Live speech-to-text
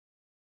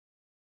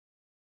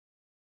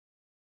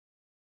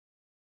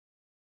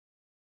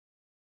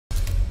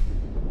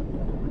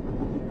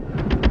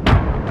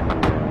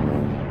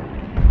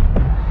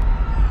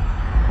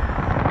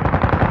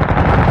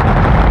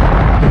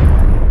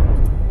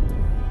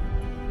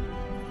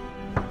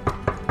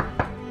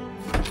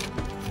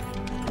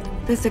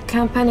There's a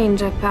company in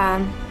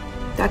Japan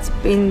that's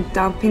been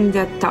dumping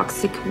their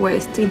toxic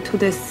waste into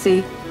the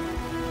sea.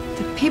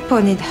 The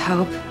people need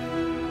help.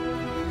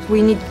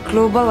 We need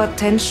global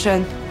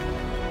attention.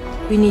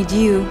 We need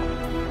you.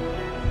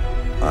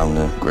 I'm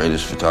the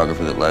greatest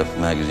photographer that Life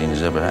magazine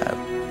has ever had.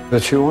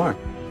 But you aren't.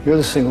 You're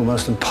the single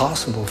most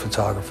impossible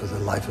photographer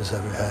that Life has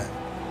ever had.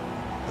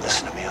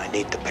 Listen to me, I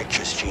need the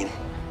pictures, Gene.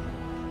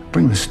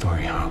 Bring the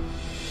story home.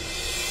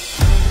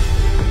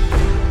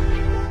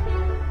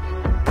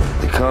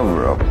 The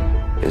cover-up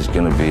is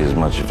going to be as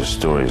much of a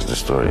story as the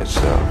story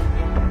itself.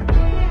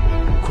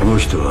 この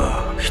人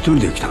は一人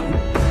で来たの?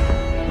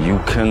 You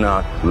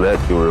cannot let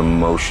your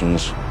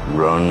emotions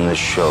run the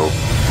show.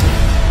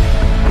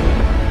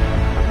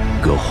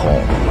 Go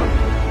home.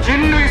 人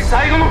類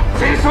最後の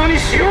戦争に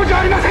しようじゃ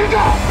ありませんか。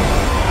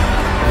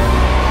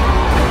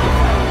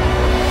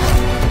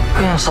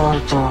그냥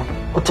살았죠.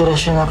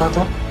 어떠시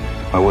나가다?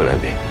 Why would I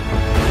be?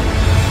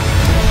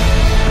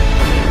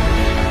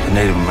 The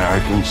Native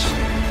Americans,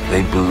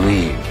 they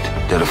believed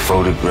that a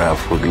photograph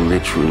would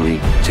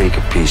literally take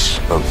a piece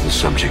of the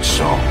subject's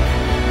soul.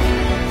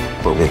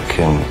 But it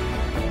can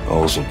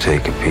also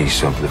take a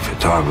piece of the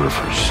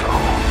photographer's soul.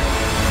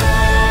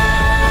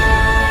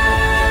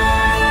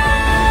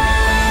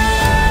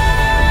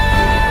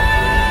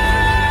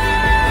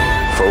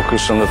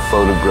 Focus on the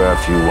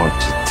photograph you want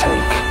to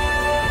take.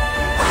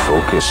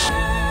 Focus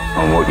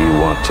on what you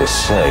want to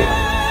say.